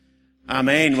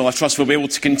Amen. Well, I trust we'll be able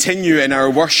to continue in our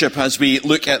worship as we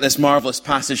look at this marvellous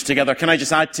passage together. Can I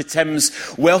just add to Tim's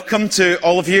welcome to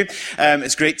all of you?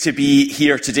 It's great to be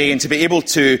here today and to be able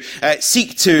to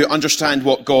seek to understand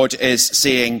what God is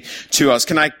saying to us.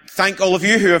 Can I thank all of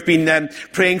you who have been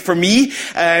praying for me.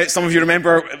 Some of you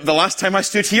remember the last time I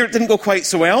stood here, it didn't go quite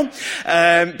so well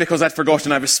because I'd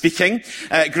forgotten I was speaking.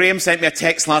 Graham sent me a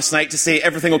text last night to say,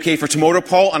 everything okay for tomorrow,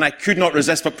 Paul? And I could not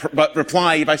resist but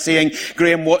reply by saying,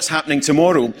 Graham, what's happening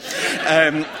tomorrow?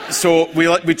 So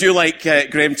we do like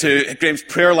Graham's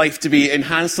prayer life to be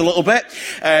enhanced a little bit,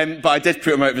 but I did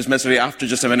put him out of his misery after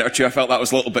just a minute or two. I felt that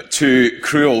was a little bit too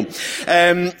cruel.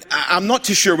 I'm not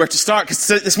too sure where to start because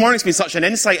this morning's been such an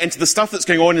insight into the stuff that's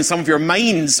going on in some of your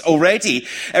minds already.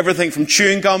 Everything from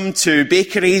chewing gum to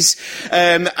bakeries.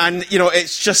 And, you know,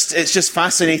 it's just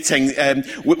fascinating,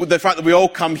 the fact that we all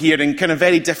come here in kind of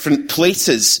very different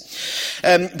places.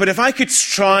 But if I could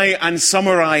try and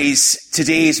summarize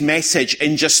today's message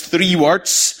in just 3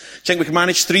 words, do you think we can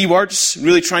manage 3 words?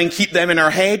 Really try and keep them in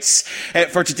our heads.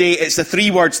 For today, it's the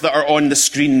 3 words that are on the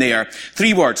screen there.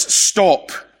 3 words.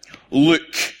 Stop,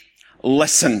 look,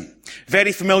 listen.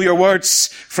 Very familiar words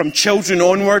from children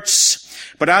onwards.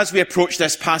 But as we approach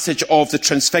this passage of the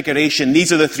Transfiguration,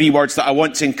 these are the 3 words that I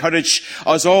want to encourage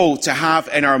us all to have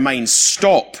in our minds.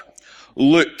 Stop,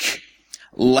 look,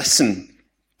 listen.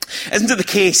 Isn't it the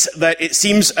case that it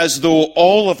seems as though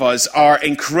all of us are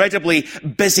incredibly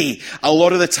busy a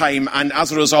lot of the time, and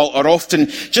as a result are often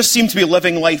just seem to be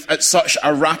living life at such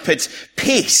a rapid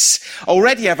pace?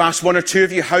 Already I've asked 1 or 2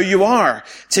 of you how you are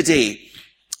today.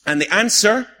 And the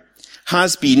answer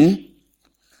has been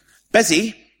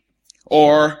busy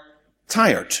or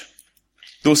tired.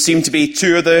 Those seem to be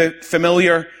 2 of the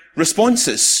familiar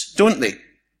responses, don't they?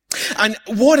 And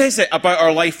what is it about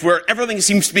our life where everything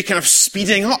seems to be kind of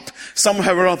speeding up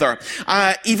somehow or other?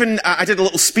 I did a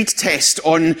little speed test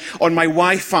on my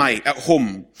Wi-Fi at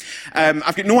home.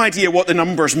 I've got no idea what the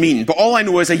numbers mean, but all I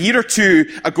know is a year or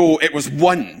 2 ago it was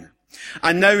 1,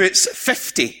 and now it's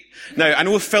 50. Now, I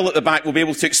know Phil at the back will be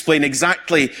able to explain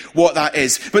exactly what that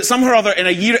is, but somehow or other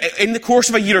in the course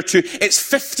of a year or 2, it's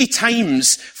 50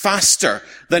 times faster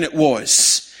than it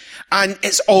was. And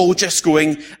it's all just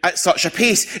going at such a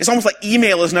pace. It's almost like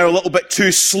email is now a little bit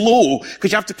too slow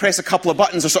because you have to press a couple of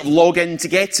buttons or sort of log in to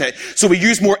get it. So we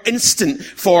use more instant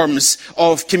forms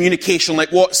of communication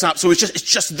like WhatsApp. So it's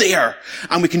just there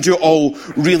and we can do it all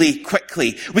really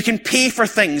quickly. We can pay for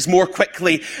things more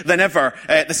quickly than ever.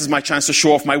 This is my chance to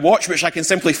show off my watch, which I can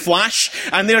simply flash.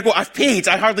 And there I go. I've paid.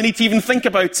 I hardly need to even think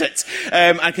about it.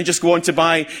 I can just go on to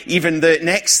buy even the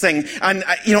next thing. And,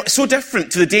 it's so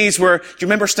different to the days where, do you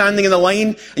remember standing in the line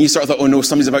and you sort of thought, oh no,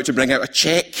 somebody's about to bring out a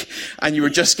check, and you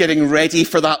were just getting ready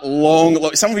for that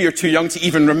long, some of you are too young to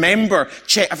even remember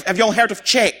check. Have you all heard of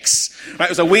checks? Right, it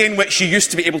was a way in which you used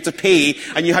to be able to pay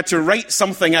and you had to write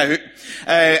something out,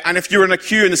 and if you were in a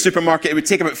queue in the supermarket, it would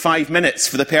take about 5 minutes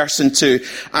for the person to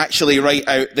actually write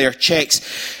out their checks.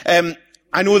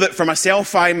 I know that for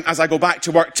myself, as I go back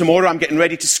to work tomorrow, I'm getting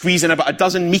ready to squeeze in about a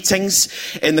dozen meetings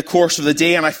in the course of the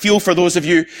day. And I feel for those of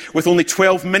you with only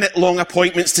 12-minute long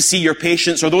appointments to see your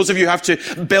patients, or those of you who have to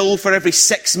bill for every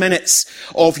 6 minutes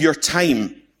of your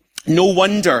time. No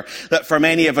wonder that for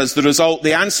many of us,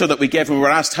 the answer that we give when we're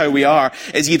asked how we are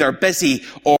is either busy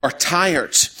or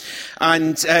tired.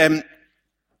 And,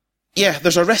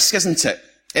 there's a risk, isn't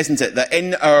it, that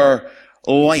in our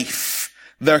life,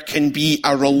 there can be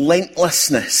a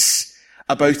relentlessness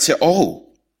about it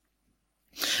all.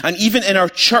 And even in our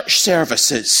church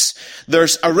services,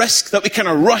 there's a risk that we kind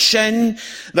of rush in,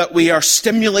 that we are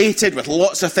stimulated with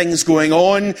lots of things going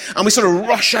on, and we sort of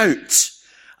rush out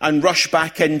and rush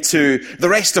back into the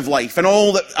rest of life and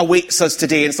all that awaits us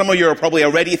today. And some of you are probably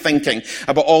already thinking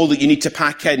about all that you need to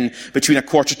pack in between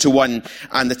 1:45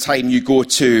 and the time you go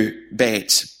to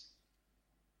bed.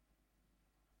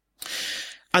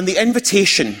 And the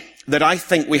invitation that I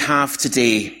think we have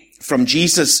today from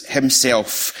Jesus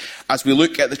himself as we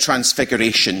look at the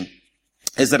Transfiguration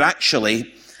is that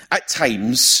actually, at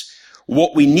times,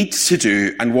 what we need to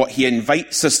do and what he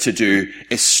invites us to do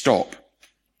is stop.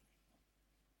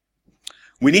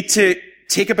 We need to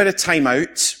take a bit of time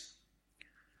out,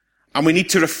 and we need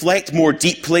to reflect more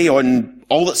deeply on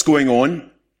all that's going on.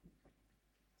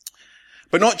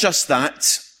 But not just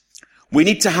that, we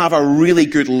need to have a really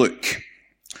good look.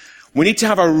 We need to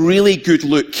have a really good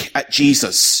look at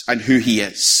Jesus and who he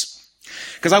is.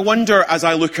 Because I wonder, as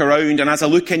I look around and as I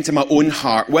look into my own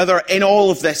heart, whether in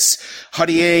all of this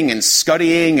hurrying and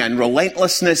scurrying and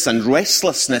relentlessness and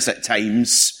restlessness at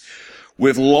times,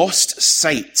 we've lost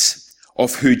sight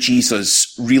of who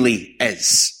Jesus really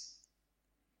is.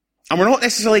 And we're not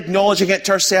necessarily acknowledging it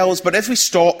to ourselves, but if we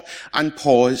stop and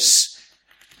pause,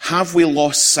 have we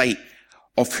lost sight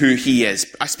of who he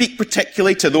is? I speak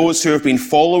particularly to those who have been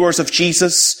followers of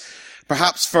Jesus,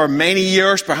 perhaps for many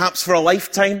years, perhaps for a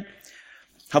lifetime.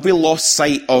 Have we lost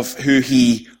sight of who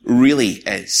he really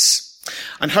is?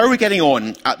 And how are we getting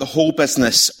on at the whole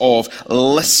business of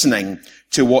listening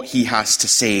to what he has to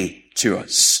say to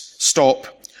us? Stop,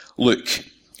 look,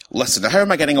 listen. Now, how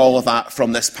am I getting all of that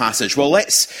from this passage? Well,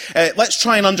 let's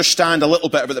try and understand a little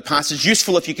bit about the passage.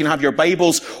 Useful if you can have your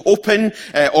Bibles open,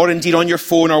 or indeed on your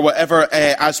phone or whatever,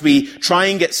 as we try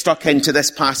and get stuck into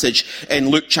this passage in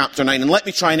Luke chapter 9. And let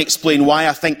me try and explain why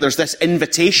I think there's this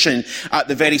invitation at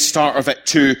the very start of it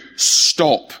to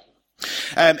stop.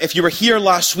 If you were here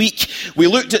last week, we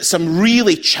looked at some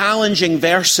really challenging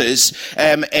verses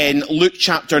in Luke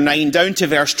chapter 9 down to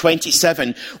verse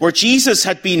 27, where Jesus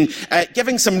had been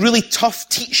giving some really tough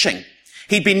teaching.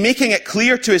 He'd been making it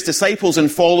clear to his disciples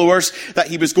and followers that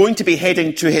he was going to be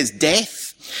heading to his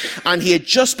death, and he had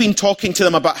just been talking to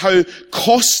them about how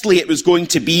costly it was going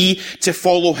to be to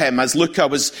follow him, as Luca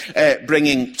was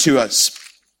bringing to us.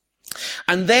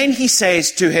 And then he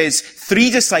says to his three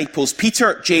disciples,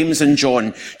 Peter, James, and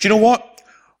John, do you know what?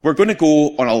 We're going to go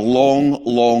on a long,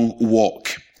 long walk.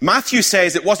 Matthew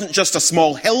says it wasn't just a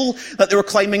small hill that they were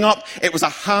climbing up, it was a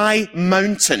high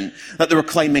mountain that they were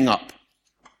climbing up.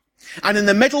 And in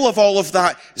the middle of all of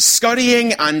that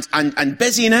scurrying and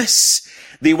busyness,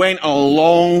 they went on a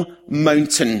long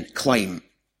mountain climb.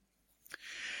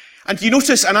 And you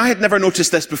notice, and I had never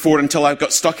noticed this before until I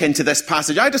got stuck into this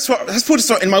passage, I just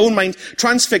thought in my own mind,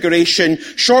 transfiguration,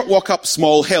 short walk up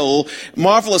small hill,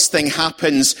 marvellous thing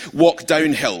happens, walk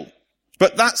downhill.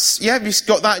 But you've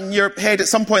got that in your head at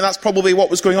some point, that's probably what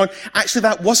was going on. Actually,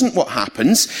 that wasn't what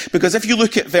happens, because if you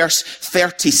look at verse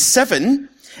 37,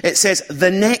 it says,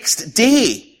 the next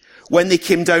day, when they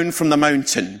came down from the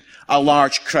mountain, a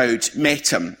large crowd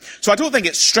met him. So I don't think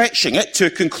it's stretching it to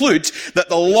conclude that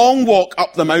the long walk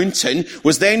up the mountain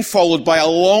was then followed by a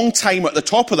long time at the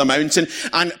top of the mountain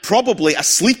and probably a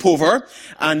sleepover,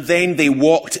 and then they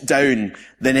walked down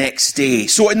the next day.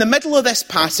 So in the middle of this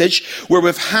passage, where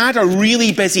we've had a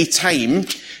really busy time,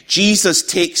 Jesus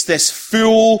takes this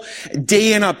full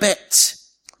day and a bit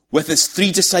with his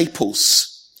three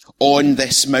disciples on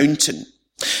this mountain.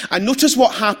 And notice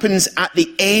what happens at the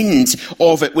end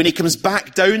of it when he comes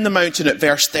back down the mountain at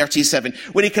verse 37.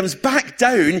 When he comes back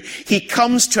down, he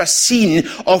comes to a scene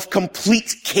of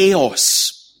complete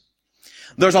chaos.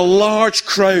 There's a large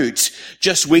crowd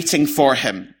just waiting for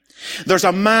him. There's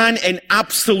a man in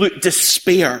absolute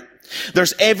despair.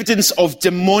 There's evidence of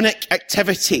demonic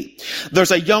activity.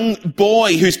 There's a young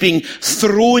boy who's being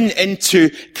thrown into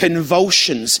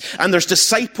convulsions. And there's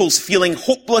disciples feeling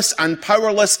hopeless and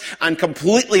powerless and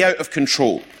completely out of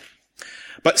control.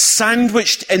 But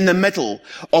sandwiched in the middle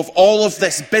of all of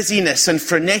this busyness and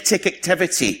frenetic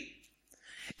activity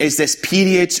is this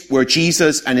period where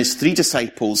Jesus and his three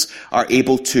disciples are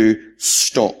able to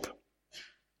stop.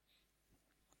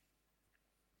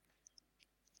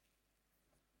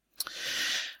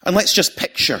 And let's just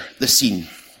picture the scene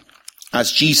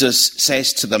as Jesus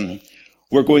says to them,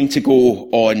 we're going to go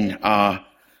on a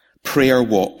prayer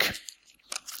walk.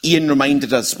 Ian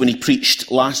reminded us when he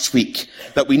preached last week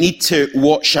that we need to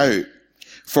watch out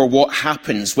for what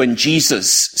happens when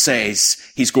Jesus says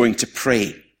he's going to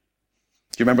pray. Do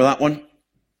you remember that one?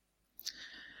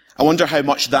 I wonder how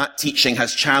much that teaching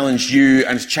has challenged you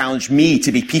and has challenged me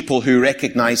to be people who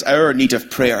recognize our need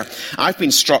of prayer. I've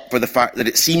been struck by the fact that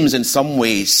it seems in some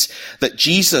ways that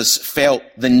Jesus felt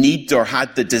the need or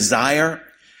had the desire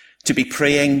to be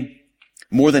praying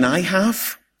more than I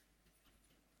have.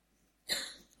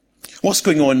 What's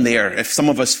going on there if some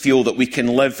of us feel that we can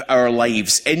live our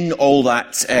lives in all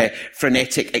that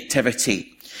frenetic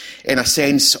activity in a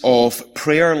sense of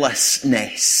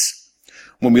prayerlessness?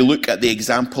 When we look at the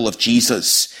example of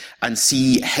Jesus and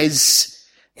see his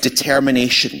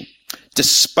determination,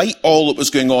 despite all that was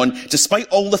going on, despite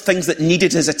all the things that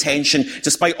needed his attention,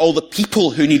 despite all the people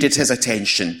who needed his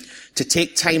attention, to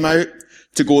take time out,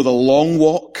 to go the long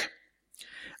walk,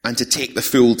 and to take the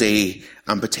full day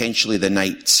and potentially the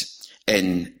night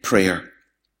in prayer.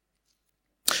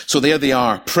 So there they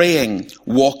are, praying,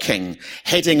 walking,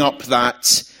 heading up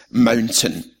that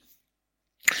mountain.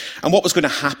 And what was going to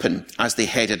happen as they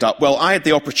headed up? Well, I had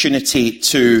the opportunity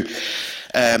to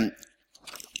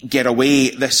get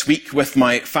away this week with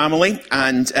my family,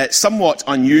 and somewhat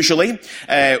unusually,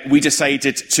 we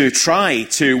decided to try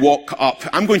to walk up,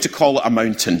 I'm going to call it a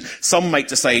mountain. Some might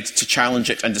decide to challenge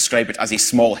it and describe it as a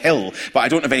small hill, but I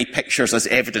don't have any pictures as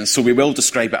evidence, so we will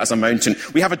describe it as a mountain.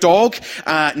 We have a dog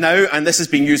now, and this is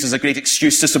being used as a great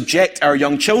excuse to subject our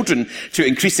young children to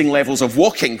increasing levels of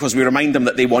walking, because we remind them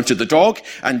that they wanted the dog,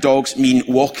 and dogs mean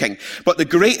walking. But the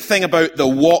great thing about the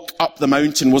walk up the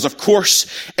mountain was, of course,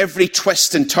 every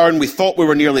twist and turn. We thought we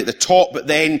were nearly at the top, but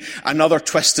then another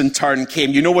twist and turn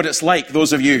came. You know what it's like,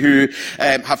 those of you who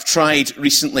have tried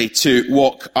recently to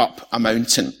walk up a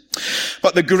mountain.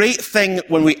 But the great thing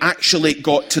when we actually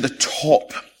got to the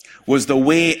top was the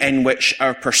way in which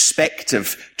our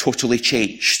perspective totally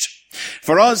changed.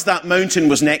 For us, that mountain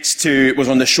was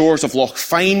on the shores of Loch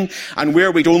Fyne, and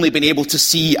where we'd only been able to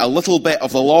see a little bit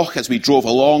of the loch as we drove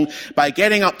along, by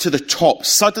getting up to the top,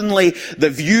 suddenly the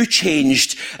view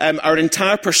changed, our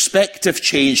entire perspective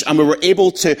changed, and we were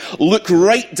able to look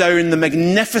right down the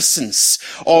magnificence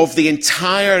of the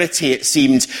entirety, it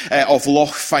seemed, of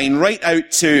Loch Fyne, right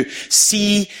out to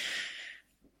sea,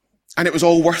 and it was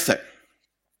all worth it.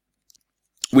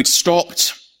 We'd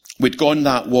stopped, we'd gone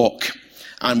that walk,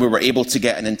 and we were able to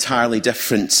get an entirely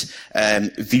different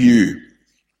view.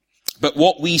 But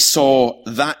what we saw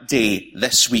that day,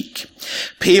 this week,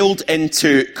 paled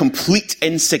into complete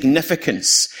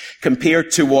insignificance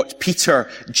compared to what Peter,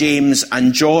 James,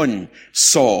 and John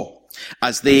saw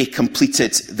as they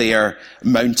completed their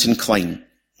mountain climb.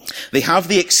 They have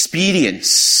the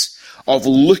experience of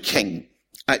looking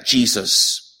at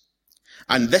Jesus,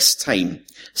 and this time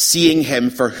seeing him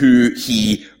for who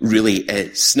he really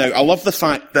is. Now, I love the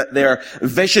fact that their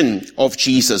vision of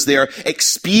Jesus, their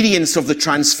experience of the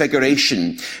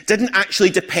transfiguration, didn't actually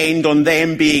depend on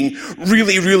them being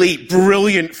really, really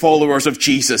brilliant followers of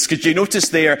Jesus. Could you notice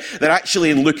there that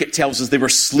actually in Luke it tells us they were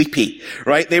sleepy,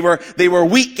 right? They were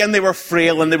weak and they were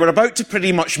frail and they were about to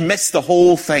pretty much miss the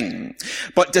whole thing.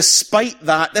 But despite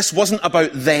that, this wasn't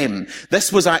about them.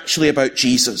 This was actually about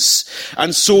Jesus.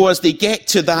 And so as they get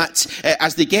to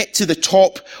the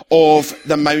top of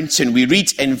the mountain, we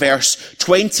read in verse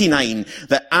 29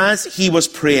 that as he was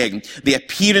praying, the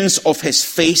appearance of his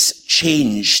face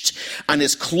changed and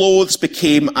his clothes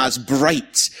became as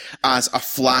bright as a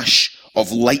flash of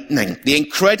lightning. The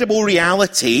incredible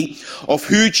reality of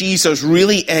who Jesus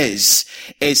really is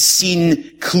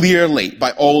seen clearly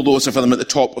by all those of them at the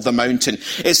top of the mountain.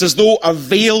 It's as though a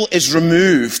veil is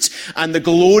removed and the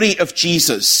glory of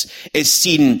Jesus is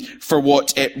seen for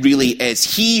what it really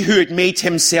is. He who had made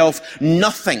himself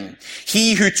nothing,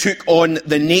 he who took on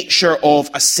the nature of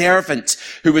a servant,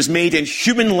 who was made in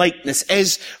human likeness,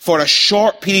 is for a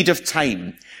short period of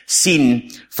time seen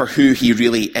for who he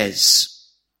really is.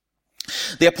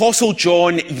 The Apostle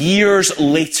John, years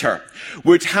later,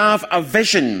 would have a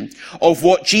vision of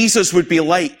what Jesus would be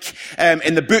like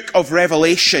in the book of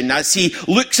Revelation as he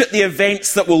looks at the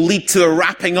events that will lead to the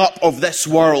wrapping up of this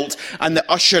world and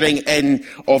the ushering in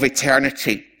of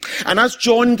eternity. And as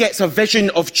John gets a vision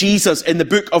of Jesus in the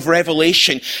book of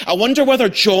Revelation, I wonder whether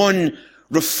John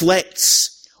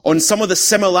reflects on some of the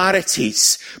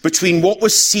similarities between what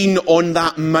was seen on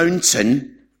that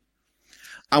mountain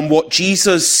and what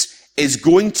Jesus is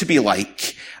going to be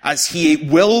like as he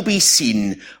will be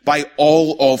seen by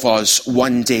all of us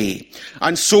one day.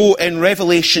 And so in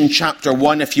Revelation chapter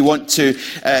 1, if you want to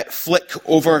flick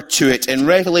over to it, in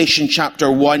Revelation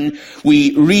chapter 1,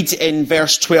 we read in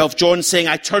verse 12, John saying,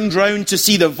 I turned round to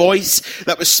see the voice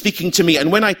that was speaking to me,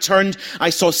 and when I turned, I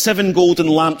saw 7 golden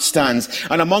lampstands,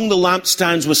 and among the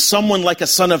lampstands was someone like a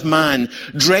son of man,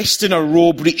 dressed in a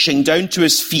robe reaching down to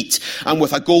his feet, and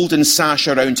with a golden sash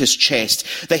around his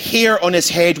chest. The hair on his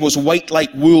head was white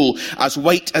like wool, as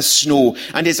white as snow,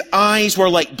 and his eyes were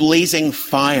like blazing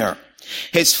fire.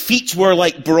 His feet were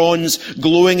like bronze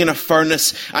glowing in a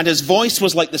furnace, and his voice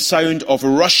was like the sound of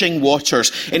rushing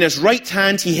waters. In his right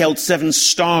hand he held 7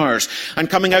 stars, and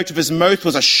coming out of his mouth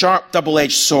was a sharp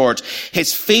double-edged sword.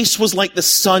 His face was like the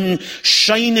sun,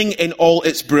 shining in all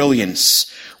its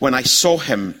brilliance. When I saw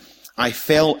him, I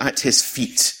fell at his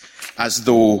feet as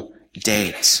though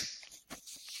dead.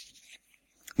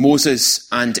 Moses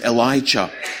and Elijah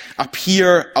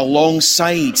appear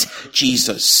alongside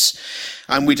Jesus.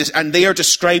 And they are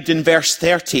described in verse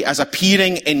 30 as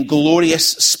appearing in glorious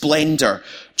splendor,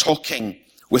 talking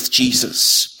with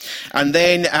Jesus. And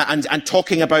then, and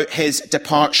talking about his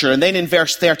departure. And then in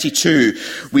verse 32,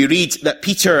 we read that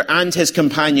Peter and his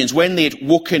companions, when they had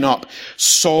woken up,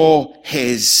 saw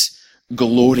his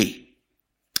glory.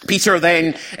 Peter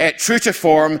then, true to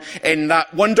form, in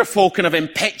that wonderful kind of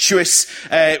impetuous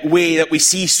way that we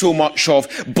see so much of,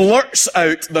 blurts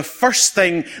out the first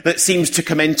thing that seems to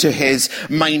come into his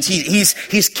mind.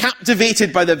 He's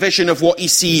captivated by the vision of what he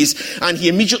sees, and he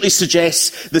immediately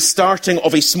suggests the starting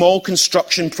of a small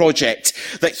construction project,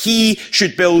 that he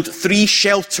should build 3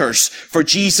 shelters for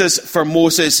Jesus, for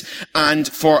Moses, and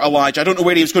for Elijah. I don't know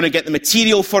where he was going to get the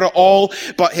material for it all,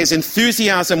 but his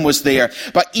enthusiasm was there.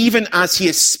 But even as he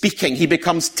is speaking, he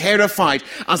becomes terrified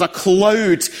as a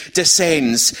cloud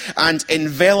descends and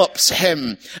envelops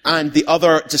him and the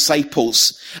other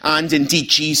disciples, and indeed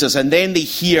Jesus. And then they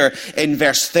hear in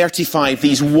verse 35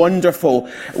 these wonderful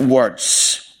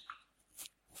words.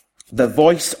 The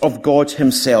voice of God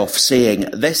himself saying,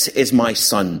 "This is my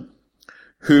son,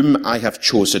 whom I have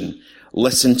chosen.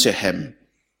 Listen to him."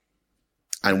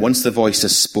 And once the voice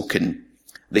is spoken,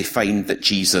 they find that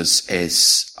Jesus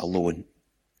is alone.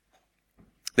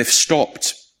 They've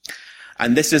stopped,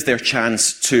 and this is their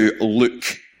chance to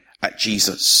look at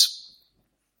Jesus.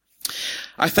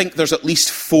 I think there's at least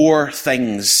 4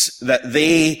 things that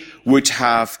they would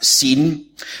have seen,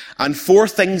 and 4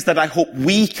 things that I hope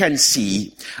we can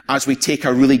see as we take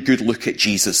a really good look at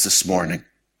Jesus this morning.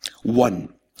 1,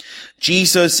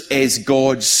 Jesus is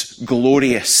God's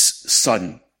glorious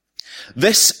Son.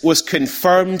 This was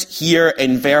confirmed here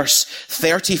in verse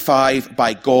 35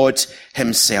 by God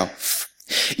himself.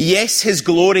 Yes, his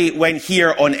glory when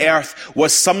here on earth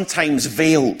was sometimes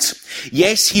veiled.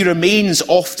 Yes, he remains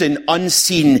often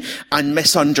unseen and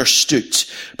misunderstood.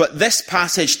 But this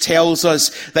passage tells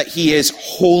us that he is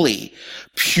holy,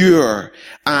 pure,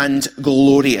 and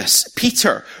glorious.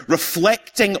 Peter,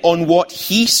 reflecting on what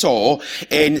he saw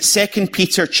in 2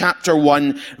 Peter chapter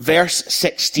 1, verse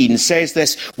 16, says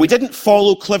this: "We didn't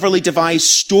follow cleverly devised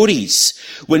stories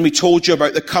when we told you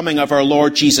about the coming of our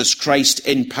Lord Jesus Christ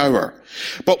in power,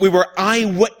 but we were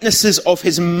eyewitnesses of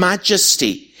his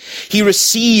majesty. He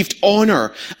received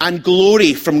honor and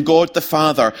glory from God the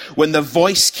Father when the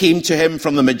voice came to him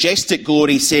from the majestic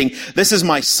glory saying, 'This is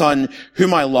my Son,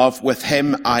 whom I love. With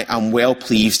him I am well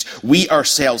pleased.' We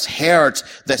ourselves heard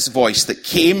this voice that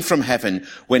came from heaven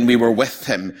when we were with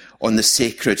him on the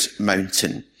sacred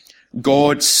mountain."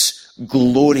 God's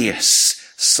glorious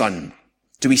Son.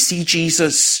 Do we see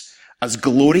Jesus as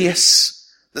glorious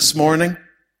this morning?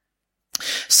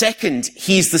 Second,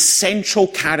 he's the central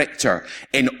character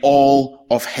in all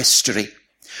of history.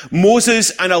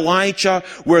 Moses and Elijah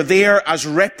were there as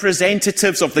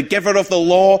representatives of the giver of the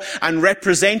law and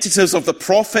representatives of the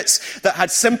prophets that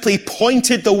had simply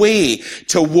pointed the way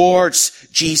towards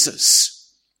Jesus.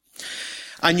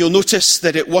 And you'll notice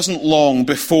that it wasn't long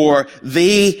before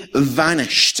they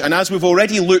vanished. And as we've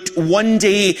already looked, one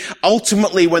day,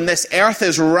 ultimately, when this earth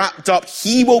is wrapped up,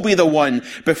 he will be the one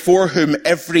before whom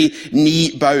every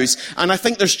knee bows. And I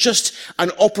think there's just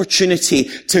an opportunity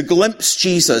to glimpse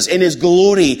Jesus in his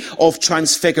glory of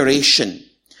transfiguration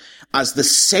as the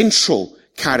central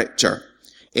character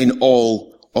in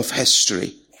all of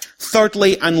history.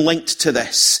 Thirdly, and linked to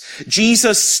this,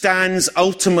 Jesus stands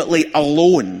ultimately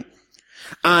alone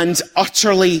and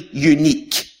utterly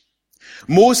unique.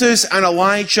 Moses and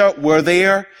Elijah were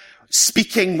there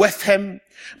speaking with him,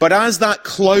 but as that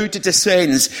cloud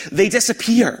descends, they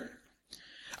disappear.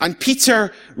 And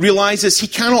Peter realizes he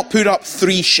cannot put up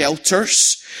 3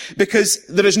 shelters because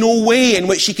there is no way in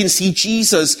which he can see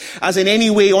Jesus as in any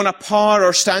way on a par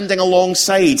or standing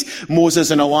alongside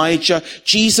Moses and Elijah.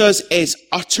 Jesus is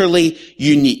utterly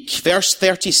unique. Verse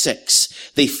 36,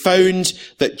 they found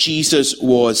that Jesus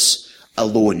was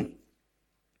alone.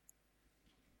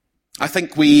 I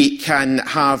think we can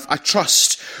have, I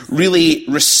trust, really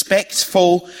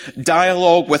respectful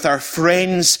dialogue with our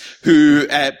friends who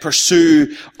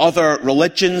pursue other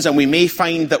religions, and we may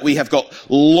find that we have got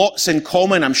lots in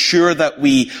common. I'm sure that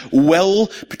we will,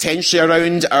 potentially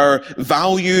around our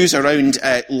values, around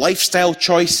lifestyle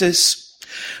choices.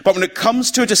 But when it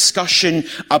comes to a discussion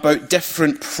about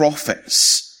different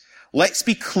prophets, let's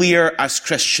be clear as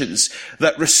Christians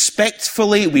that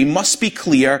respectfully we must be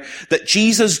clear that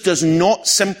Jesus does not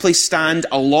simply stand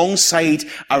alongside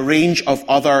a range of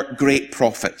other great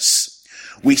prophets.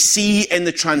 We see in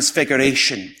the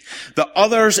Transfiguration that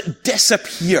others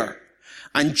disappear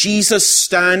and Jesus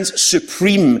stands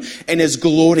supreme in his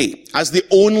glory as the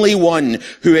only one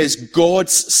who is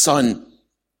God's Son.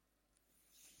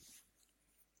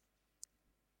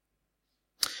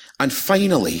 And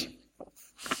finally,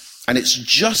 and it's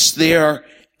just there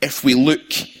if we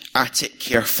look at it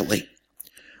carefully,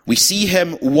 We see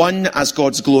him, one, as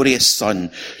God's glorious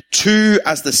Son, two,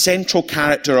 as the central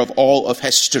character of all of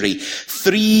history,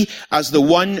 three, as the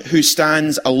one who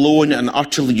stands alone and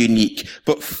utterly unique,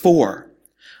 but four,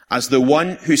 as the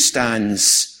one who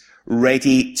stands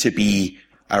ready to be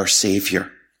our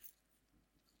Saviour.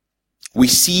 We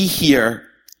see here,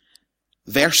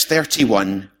 verse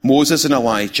 31, Moses and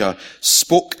Elijah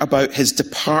spoke about his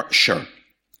departure,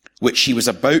 which he was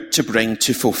about to bring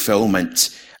to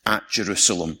fulfillment at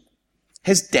Jerusalem.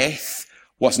 His death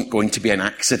wasn't going to be an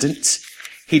accident.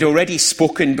 He'd already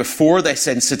spoken before this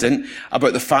incident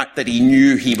about the fact that he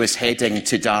knew he was heading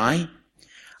to die.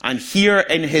 And here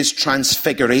in his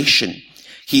transfiguration,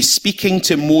 he's speaking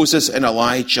to Moses and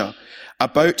Elijah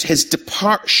about his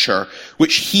departure,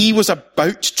 which he was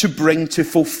about to bring to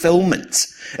fulfillment.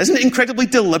 Isn't it incredibly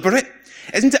deliberate?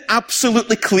 Isn't it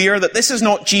absolutely clear that this is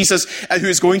not Jesus who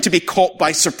is going to be caught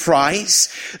by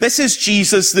surprise? This is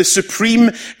Jesus, the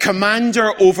supreme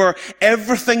commander over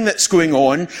everything that's going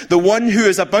on, the one who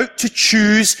is about to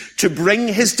choose to bring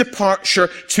his departure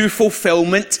to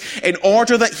fulfillment in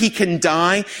order that he can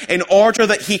die, in order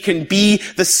that he can be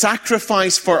the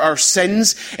sacrifice for our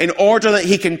sins, in order that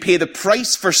he can pay the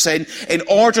price for sin, in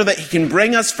order that he can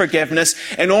bring us forgiveness,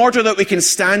 in order that we can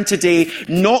stand today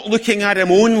not looking at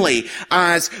him only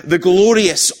as the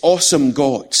glorious, awesome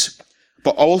God,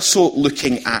 but also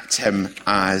looking at him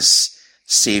as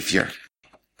Saviour.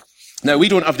 Now, we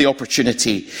don't have the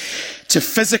opportunity to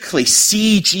physically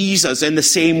see Jesus in the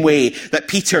same way that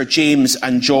Peter, James,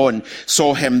 and John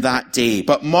saw him that day.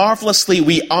 But marvelously,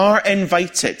 we are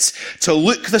invited to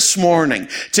look this morning,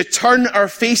 to turn our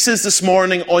faces this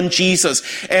morning on Jesus,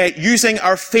 using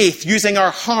our faith, using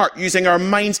our heart, using our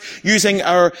minds, using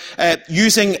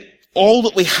all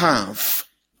that we have.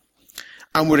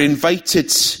 And we're invited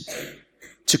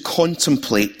to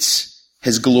contemplate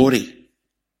his glory.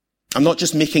 I'm not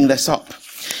just making this up.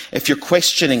 If you're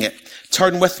questioning it,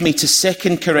 turn with me to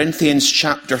 2 Corinthians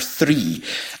chapter 3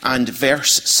 and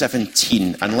verse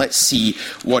 17. And let's see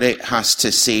what it has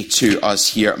to say to us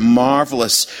here.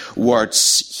 Marvelous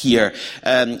words here.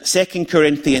 2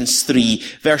 Corinthians 3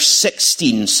 verse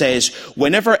 16 says,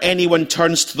 "Whenever anyone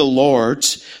turns to the Lord,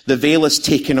 the veil is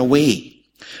taken away.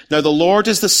 Now the Lord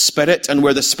is the Spirit, and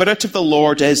where the Spirit of the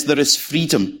Lord is, there is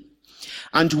freedom.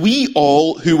 And we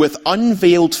all, who with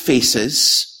unveiled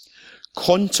faces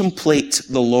contemplate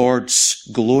the Lord's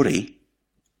glory,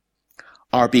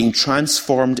 are being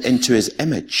transformed into his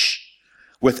image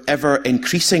with ever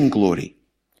increasing glory,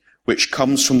 which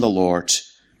comes from the Lord,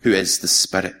 who is the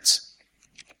Spirit."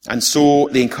 And so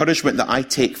the encouragement that I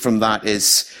take from that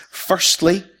is,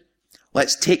 firstly,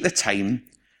 let's take the time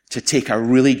to take a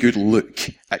really good look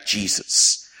at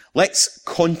Jesus. Let's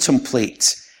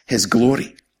contemplate his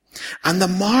glory. And the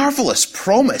marvelous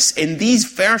promise in these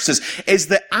verses is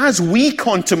that as we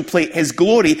contemplate his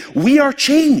glory, we are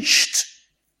changed.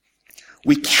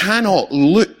 We cannot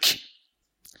look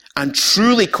and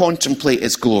truly contemplate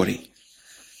his glory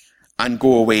and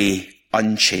go away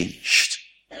unchanged.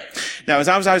 Now, as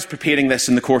I was preparing this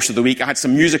in the course of the week, I had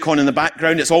some music on in the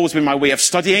background. It's always been my way of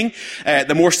studying.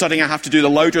 The more studying I have to do, the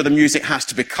louder the music has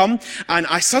to become. And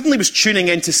I suddenly was tuning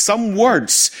into some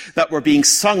words that were being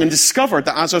sung and discovered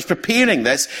that as I was preparing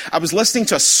this, I was listening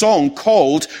to a song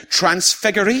called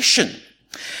Transfiguration.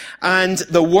 And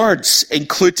the words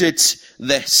included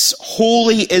this: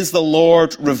 "Holy is the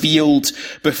Lord revealed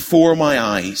before my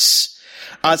eyes.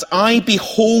 As I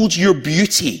behold your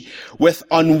beauty with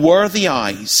unworthy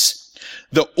eyes,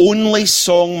 the only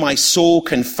song my soul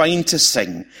can find to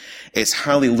sing is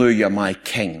Hallelujah, my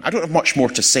King." I don't have much more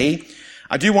to say.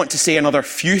 I do want to say another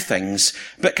few things,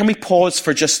 but can we pause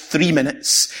for just 3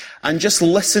 minutes and just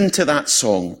listen to that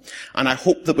song? And I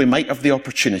hope that we might have the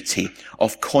opportunity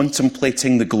of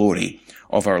contemplating the glory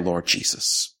of our Lord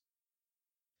Jesus.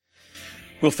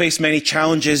 We'll face many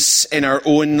challenges in our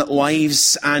own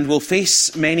lives, and we'll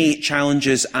face many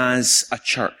challenges as a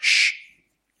church.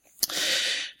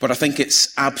 But I think it's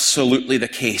absolutely the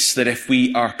case that if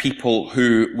we are people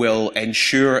who will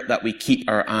ensure that we keep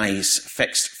our eyes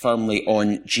fixed firmly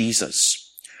on Jesus,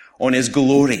 on his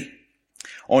glory,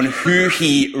 on who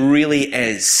he really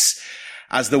is,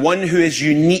 as the one who is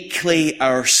uniquely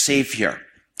our Saviour,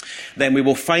 then we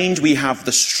will find we have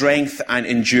the strength and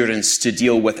endurance to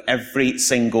deal with every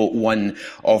single one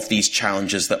of these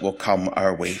challenges that will come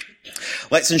our way.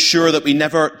 Let's ensure that we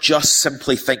never just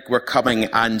simply think we're coming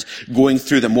and going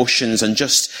through the motions and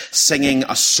just singing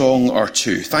a song or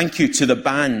two. Thank you to the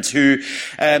band who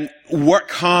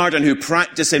work hard and who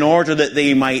practice in order that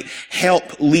they might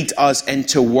help lead us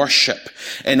into worship,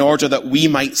 in order that we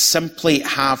might simply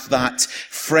have that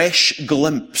fresh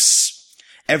glimpse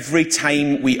every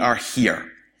time we are here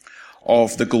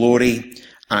of the glory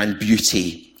and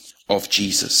beauty of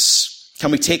Jesus.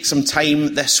 Can we take some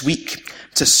time this week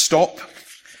to stop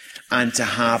and to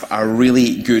have a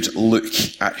really good look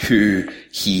at who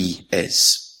he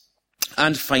is?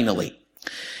 And finally,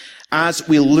 as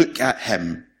we look at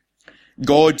him,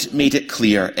 God made it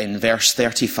clear in verse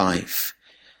 35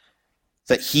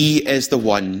 that he is the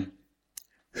one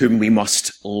whom we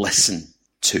must listen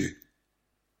to.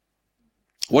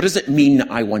 What does it mean,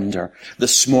 I wonder,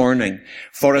 this morning,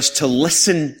 for us to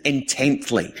listen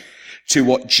intently to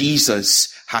what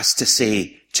Jesus has to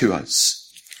say to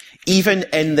us? Even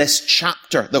in this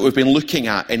chapter that we've been looking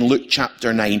at in Luke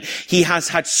chapter 9, he has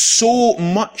had so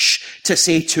much to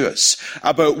say to us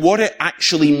about what it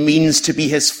actually means to be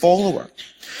his follower.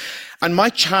 And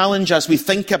my challenge as we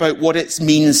think about what it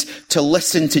means to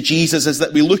listen to Jesus is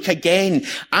that we look again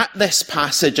at this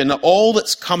passage and at all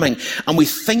that's coming, and we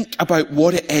think about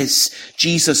what it is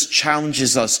Jesus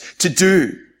challenges us to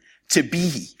do, to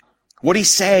be. What he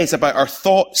says about our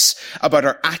thoughts, about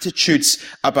our attitudes,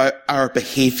 about our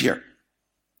behavior.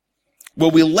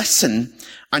 Will we listen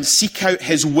and seek out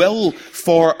his will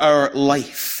for our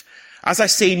life? As I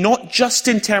say, not just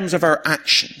in terms of our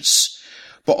actions,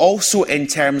 but also in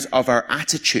terms of our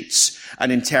attitudes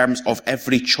and in terms of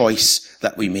every choice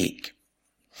that we make.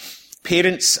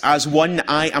 Parents, as one,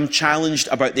 I am challenged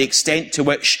about the extent to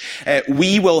which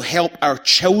we will help our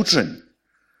children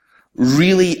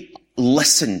really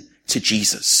listen to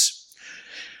Jesus.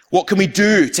 What can we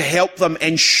do to help them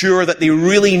ensure that they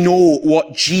really know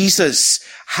what Jesus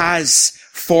has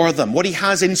for them, what he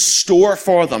has in store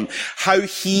for them, how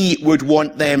he would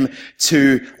want them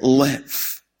to live?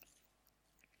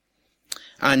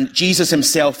 And Jesus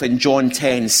himself in John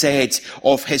 10 said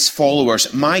of his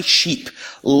followers, "My sheep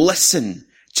listen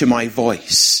to my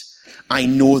voice. I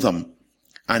know them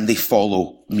and they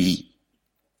follow me."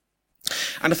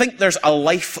 And I think there's a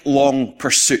lifelong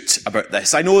pursuit about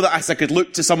this. I know that as I could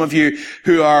look to some of you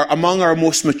who are among our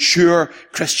most mature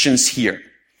Christians here,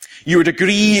 you would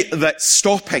agree that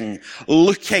stopping,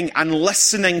 looking and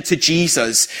listening to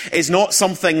Jesus is not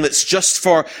something that's just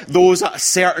for those at a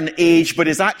certain age, but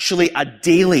is actually a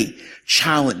daily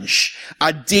challenge,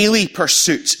 a daily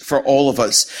pursuit for all of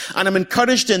us. And I'm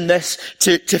encouraged in this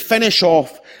to finish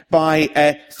off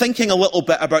by thinking a little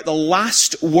bit about the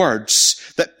last words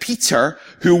that Peter,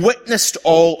 who witnessed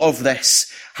all of this,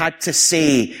 had to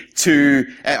say to,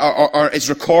 or is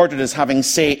recorded as having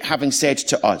said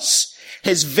to us.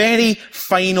 His very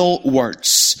final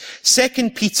words.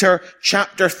 2 Peter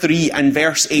chapter 3 and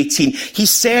verse 18. He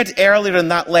said earlier in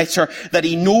that letter that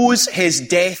he knows his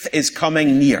death is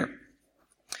coming near.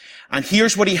 And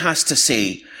here's what he has to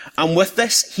say. And with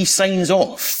this, he signs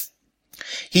off.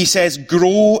 He says,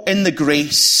 "Grow in the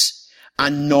grace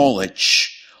and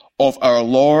knowledge of our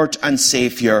Lord and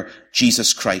Saviour,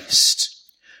 Jesus Christ.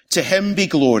 To him be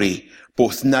glory,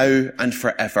 both now and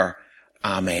forever.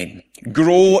 Amen."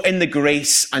 Grow in the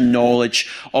grace and knowledge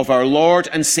of our Lord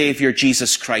and Saviour,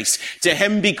 Jesus Christ. To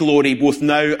him be glory, both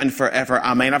now and forever.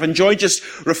 Amen. I've enjoyed just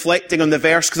reflecting on the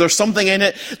verse because there's something in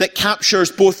it that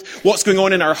captures both what's going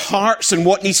on in our hearts and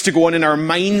what needs to go on in our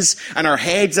minds and our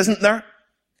heads, isn't there?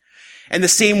 In the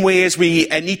same way as we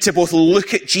need to both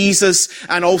look at Jesus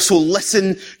and also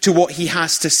listen to what he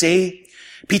has to say.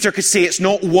 Peter could say it's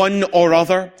not one or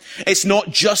other. It's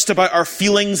not just about our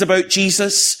feelings about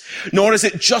Jesus, nor is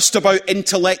it just about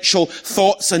intellectual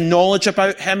thoughts and knowledge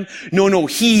about him. No,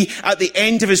 he, at the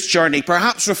end of his journey,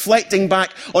 perhaps reflecting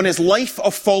back on his life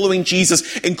of following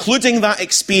Jesus, including that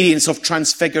experience of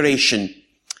transfiguration,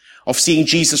 of seeing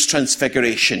Jesus'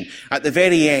 transfiguration, at the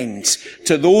very end,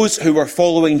 to those who were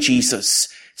following Jesus,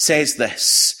 says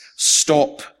this: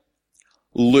 stop,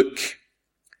 look,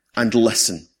 and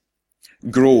listen.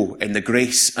 Grow in the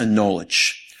grace and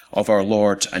knowledge of our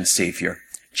Lord and Saviour,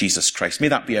 Jesus Christ. May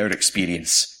that be our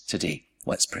experience today.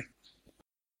 Let's pray.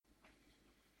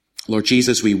 Lord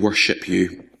Jesus, we worship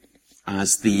you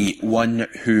as the one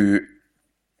who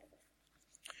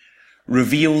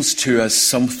reveals to us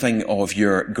something of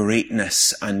your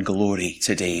greatness and glory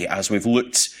today as we've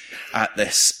looked at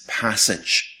this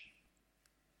passage.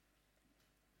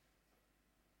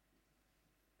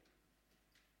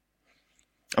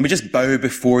 And we just bow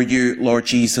before you, Lord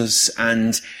Jesus,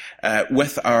 and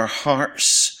with our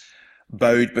hearts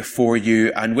bowed before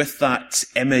you, and with that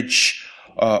image,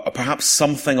 perhaps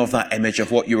something of that image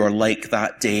of what you were like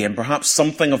that day, and perhaps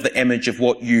something of the image of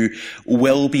what you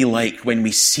will be like when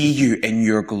we see you in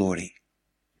your glory.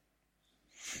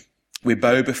 We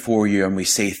bow before you and we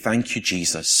say, thank you,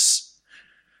 Jesus.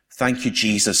 Thank you,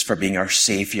 Jesus, for being our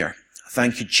Saviour.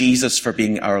 Thank you, Jesus, for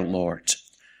being our Lord.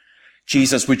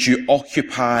 Jesus, would you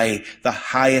occupy the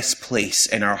highest place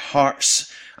in our hearts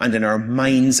and in our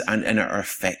minds and in our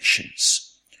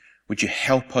affections? Would you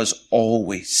help us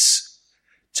always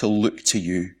to look to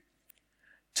you,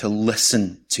 to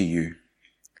listen to you,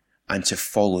 and to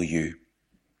follow you?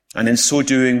 And in so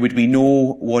doing, would we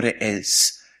know what it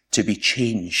is to be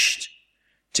changed,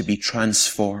 to be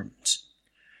transformed,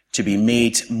 to be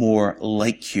made more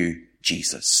like you,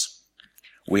 Jesus?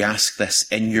 We ask this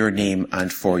in your name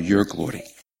and for your glory.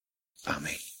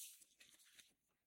 Amen.